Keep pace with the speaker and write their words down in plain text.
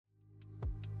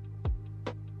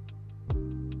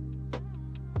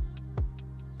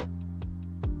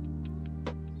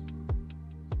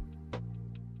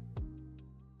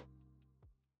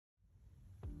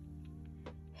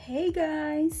Hey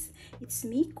guys, it's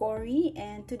me Cory,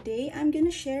 and today I'm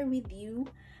gonna share with you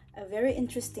a very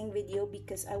interesting video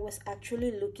because I was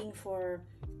actually looking for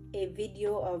a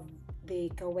video of the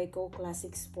Kaweco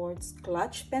Classic Sports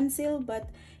clutch pencil, but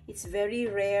it's very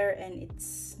rare and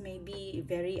it's maybe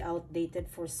very outdated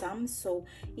for some. So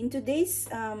in today's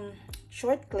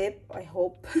short clip, I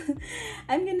hope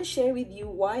I'm gonna share with you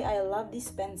why I love this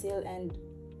pencil, and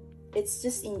it's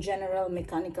just in general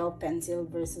mechanical pencil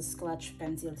versus clutch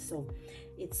pencil. So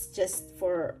it's just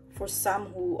for some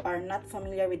who are not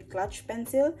familiar with clutch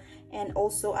pencil, and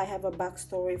also I have a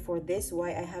backstory for this,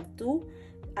 why I have two.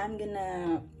 I'm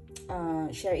gonna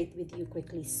share it with you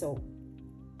quickly. So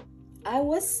I've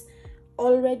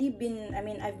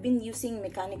been using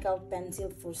mechanical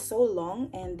pencil for so long,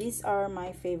 and these are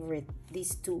my favorite,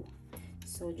 these two.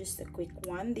 So just a quick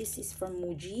one. This is from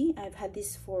Muji. I've had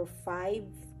this for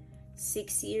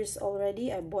 5-6 years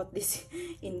already. I bought this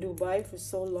in Dubai for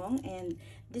so long, and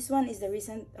this one is the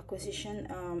recent acquisition.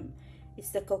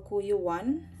 It's the Kakuyu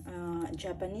one,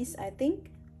 Japanese I think,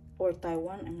 or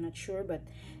Taiwan, I'm not sure, but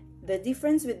the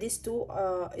difference with these two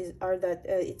are that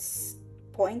it's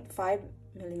 0.5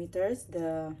 millimeters,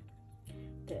 the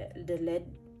lead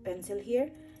pencil here,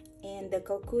 and the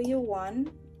Kakuyu one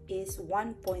is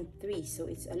 1.3, so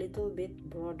it's a little bit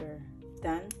broader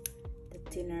than the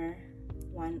thinner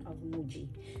one of Muji.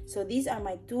 So these are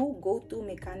my two go-to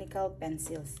mechanical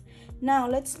pencils. Now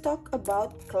let's talk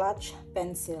about clutch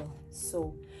pencil.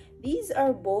 So these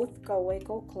are both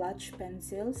Kaweco clutch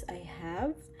pencils I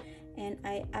have, and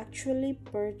I actually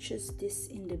purchased this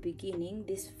in the beginning,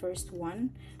 this first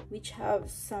one, which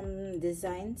have some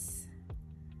designs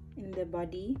in the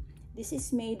body. This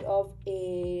is made of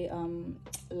a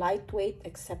lightweight,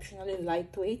 exceptionally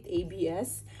lightweight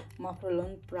ABS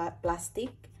macrolon plastic,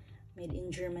 made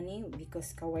in Germany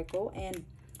because Kaweco. And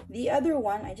the other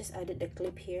one, I just added a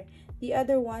clip here. The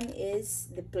other one is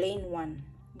the plain one.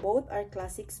 Both are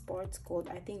classic sports code.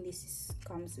 I think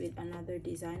comes with another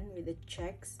design with the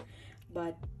checks,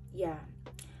 but yeah,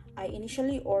 I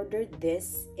initially ordered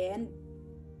this and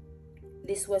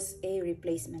this was a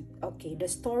replacement. Okay, the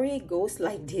story goes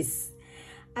like this.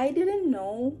 I didn't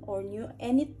know or knew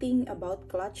anything about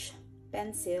clutch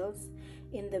pencils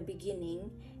in the beginning,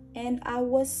 and I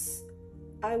was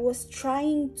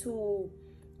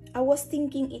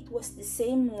thinking it was the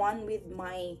same one with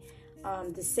my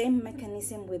the same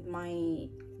mechanism with my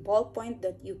ballpoint,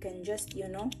 that you can just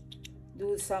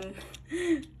do some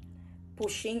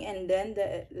pushing and then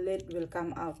the lid will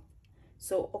come out.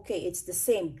 So okay, it's the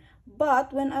same,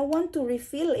 but when I want to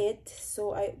refill it,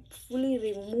 so I fully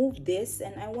remove this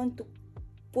and I want to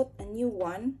put a new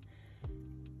one,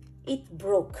 it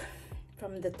broke.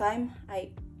 From the time I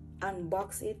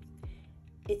unbox it,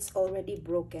 it's already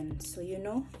broken. So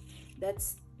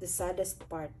that's the saddest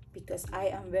part, because I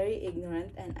am very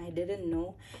ignorant and I didn't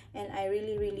know, and I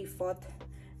really fought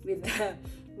with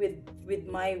with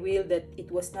my will that it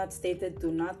was not stated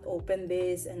to not open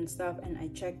this and stuff, and I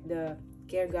checked the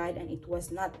care guide and it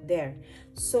was not there.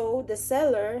 So the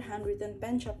seller, Handwritten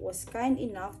Pen Shop, was kind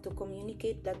enough to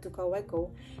communicate that to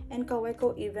Kaweco, and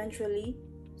Kaweco eventually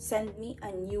sent me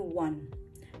a new one.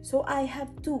 So I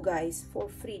have two, guys, for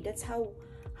free. That's how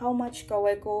much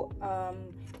Kaweco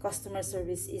customer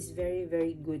service is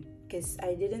very good, because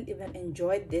I didn't even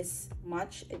enjoy this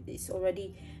much. It's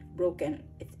already broken.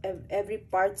 Every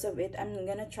parts of it. I'm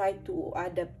gonna try to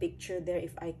add a picture there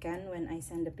if I can when I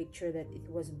send a picture that it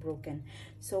was broken.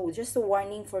 So just a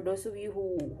warning for those of you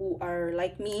who are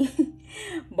like me,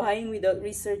 buying without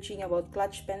researching about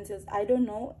clutch pencils. I don't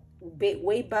know,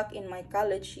 way back in my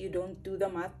college, you don't do the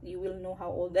math, you will know how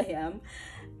old I am.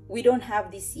 We don't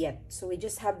have this yet, so we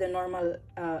just have the normal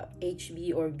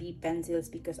HB or B pencils,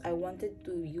 because I wanted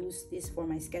to use this for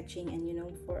my sketching and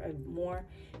for a more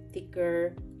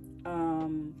thicker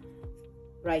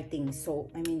writing, so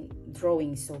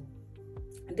drawing. So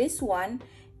this one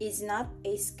is not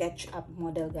a SketchUp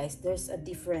model, guys. There's a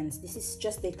difference. This is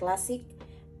just a classic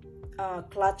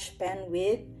clutch pen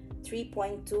with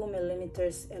 3.2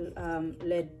 millimeters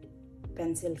lead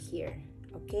pencil here.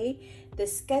 Okay, the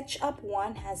SketchUp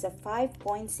one has a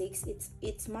 5.6.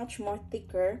 It's much more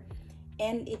thicker,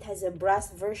 and it has a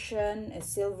brass version, a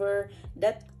silver,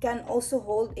 that can also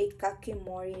hold a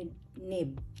kakimori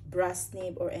nib, brass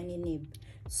nib, or any nib.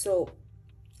 So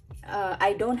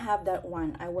I don't have that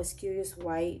one. I was curious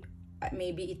why.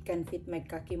 Maybe it can fit my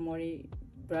kakimori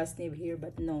brass nib here,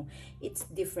 but no, it's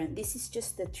different. This is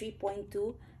just the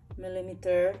 3.2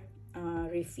 millimeter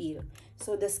refill.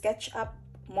 So the SketchUp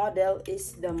model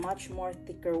is the much more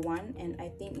thicker one, and I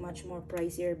think much more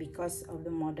pricier because of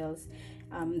the models.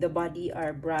 The body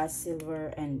are brass,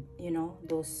 silver, and you know,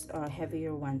 those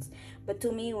heavier ones. But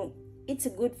to me, it's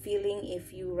a good feeling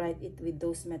if you write it with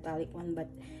those metallic one, but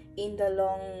in the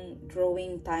long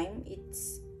drawing time,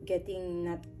 it's getting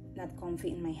not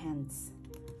comfy in my hands.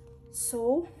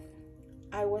 So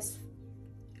I was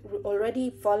already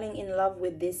falling in love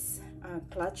with this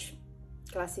clutch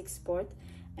Classic Sport,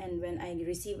 and when I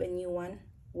receive a new one,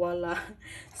 voila.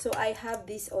 So I have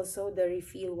this also, the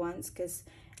refill ones, because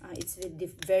it's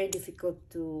very difficult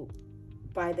to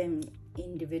buy them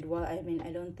individual. I mean,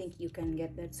 I don't think you can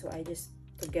get that, so I just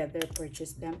together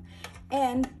purchased them.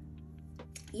 And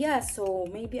yeah, so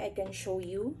maybe I can show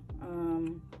you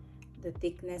the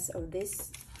thickness of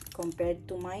this compared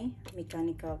to my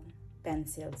mechanical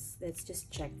pencils. Let's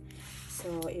just check.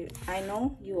 So I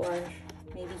know you are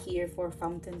maybe here for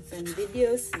fountain pen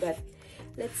videos, but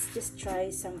let's just try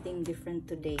something different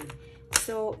today.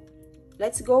 So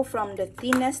let's go from the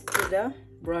thinnest to the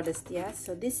broadest. Yeah,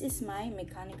 so this is my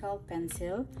mechanical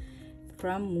pencil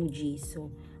from Muji.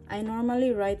 So I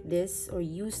normally write this or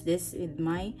use this with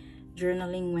my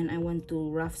journaling when I want to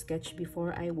rough sketch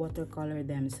before I watercolor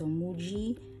them. So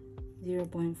Muji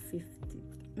 0.50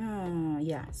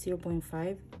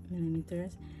 0.5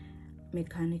 millimeters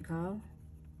mechanical.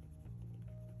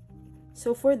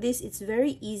 So for this, it's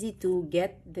very easy to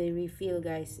get the refill,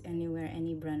 guys, anywhere,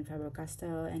 any brand,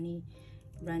 Faber-Castell, any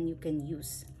brand you can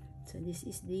use. So this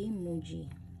is the Muji,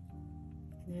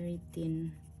 very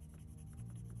thin.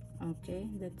 Okay,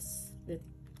 that's the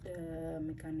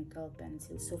mechanical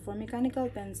pencil. So for mechanical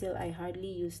pencil, I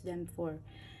hardly use them for,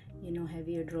 you know,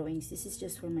 heavier drawings. This is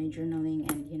just for my journaling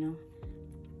and, you know,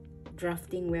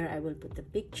 drafting, where I will put the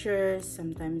pictures.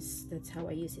 Sometimes that's how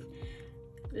I use it.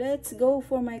 Let's go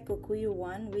for my Kaweco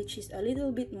one, which is a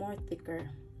little bit more thicker.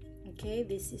 Okay,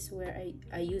 this is where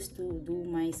I used to do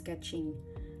my sketching.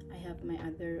 I have my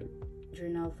other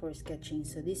journal for sketching.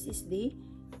 So this is the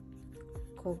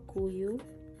Kaweco.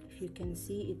 If you can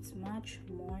see, it's much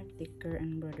more thicker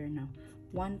and broader now,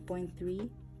 1.3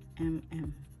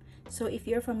 mm. So if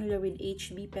you're familiar with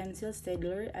HB pencils,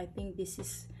 Staedtler, I think this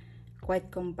is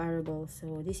quite comparable.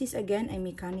 So this is again a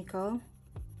mechanical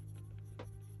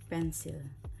pencil.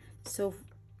 So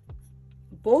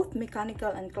both mechanical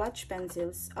and clutch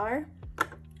pencils are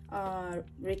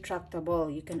retractable.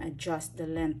 You can adjust the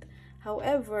length.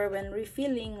 However, when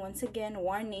refilling, once again,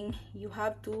 warning, you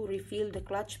have to refill the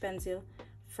clutch pencil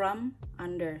from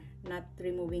under, not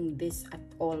removing this at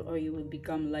all, or you will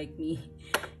become like me.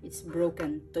 It's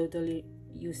broken, totally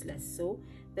useless. So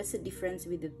that's the difference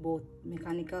with both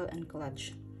mechanical and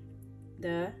clutch,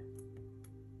 the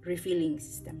refilling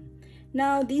system.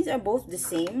 Now these are both the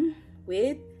same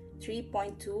with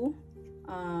 3.2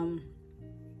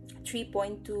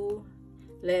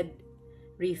 lead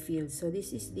refill. So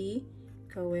this is the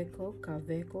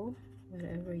Kaweco,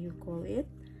 whatever you call it,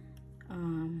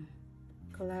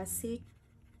 Classic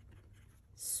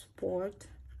Sport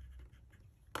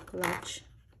Clutch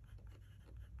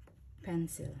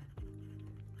Pencil.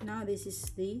 Now this is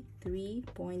the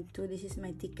 3.2. This is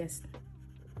my thickest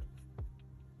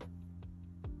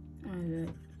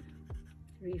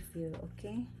refill.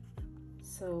 Okay,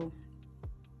 so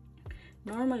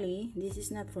normally this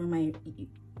is not for my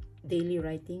daily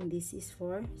writing, this is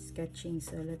for sketching.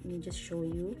 So let me just show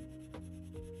you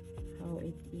how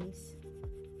it is.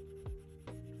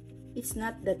 It's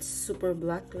not that super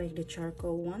black like the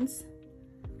charcoal ones,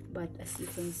 but as you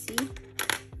can see,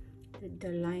 the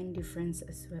line difference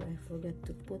as well, I forgot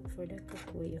to put for the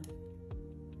Kaweco.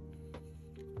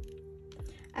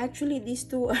 Actually these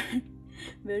two are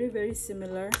very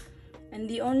similar, and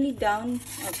the only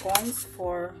cons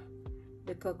for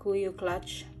the Kaweco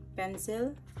clutch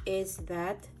pencil is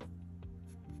that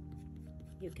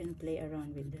you can play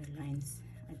around with the lines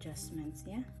adjustments.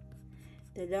 Yeah,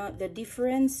 the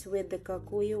difference with the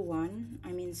Kaweco one,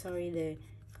 the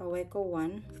Kaweco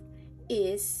one,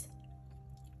 is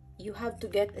you have to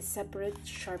get a separate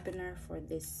sharpener for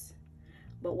this.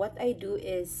 But what I do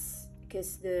is,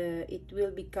 because it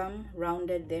will become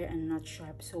rounded there and not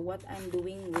sharp, so what I'm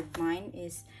doing with mine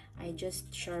is I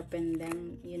just sharpen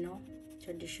them, you know,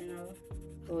 traditional,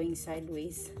 going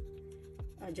sideways,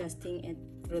 adjusting it,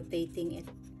 rotating it,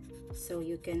 so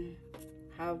you can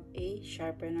have a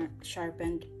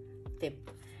sharpened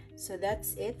tip. So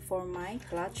that's it for my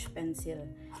clutch pencil.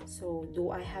 So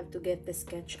do I have to get the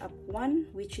SketchUp one,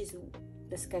 which is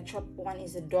the SketchUp one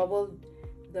is a double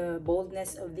the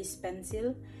boldness of this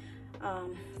pencil?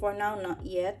 For now, not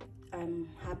yet. I'm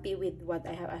happy with what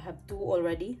I have. I have two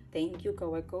already. Thank you,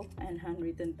 Kaweco and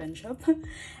Handwritten Pen Shop.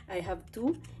 I have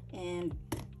two, and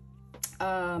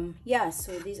yeah,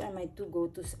 so these are my two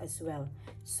go-tos as well.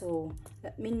 So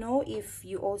let me know if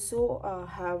you also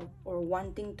have or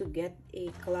wanting to get a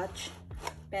clutch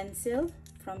pencil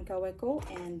from Kaweco,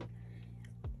 and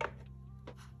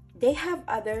they have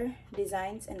other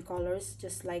designs and colors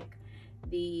just like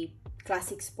the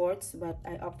classic sports, but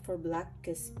I opt for black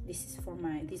because these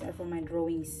are for my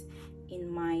drawings in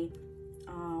my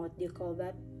what do you call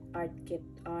that, art kit,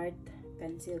 art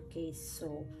pencil case.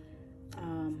 So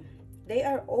they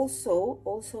are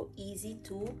also easy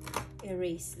to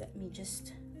erase. Let me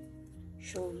just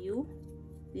show you.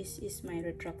 This is my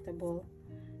retractable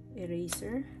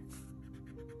eraser.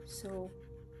 So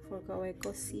for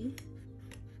Kaweco, see,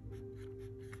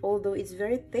 although it's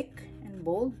very thick and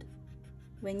bold,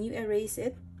 when you erase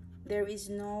it, there is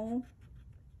no,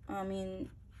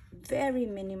 very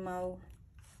minimal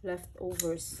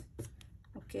leftovers.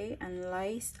 Okay,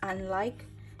 unlike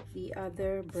the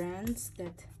other brands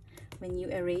that when you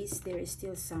erase there is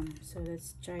still some. So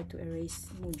let's try to erase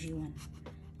Muji one.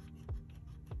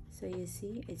 So you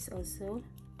see, it's also,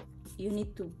 you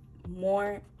need to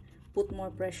put more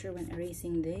pressure when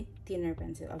erasing the thinner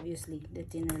pencil, obviously the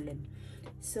thinner lid.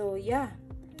 So yeah,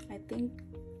 I think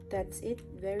that's it.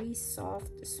 Very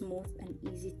soft, smooth, and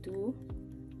easy to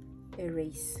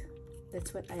erase.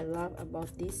 That's what I love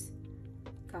about this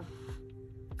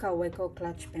Kaweco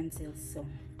clutch pencils. So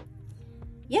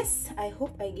yes, I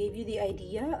hope I gave you the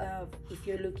idea of if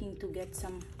you're looking to get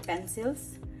some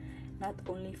pencils, not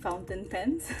only fountain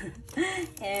pens.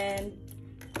 And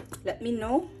let me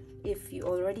know if you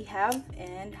already have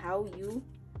and how you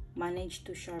manage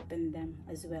to sharpen them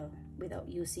as well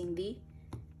without using the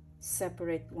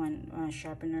separate one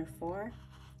sharpener for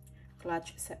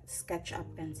clutch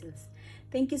SketchUp pencils.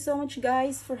 Thank you so much,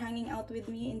 guys, for hanging out with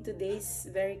me in today's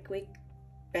very quick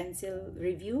pencil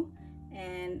review,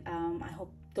 and I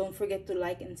hope, don't forget to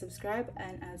like and subscribe,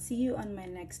 and I'll see you on my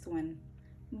next one.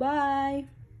 Bye.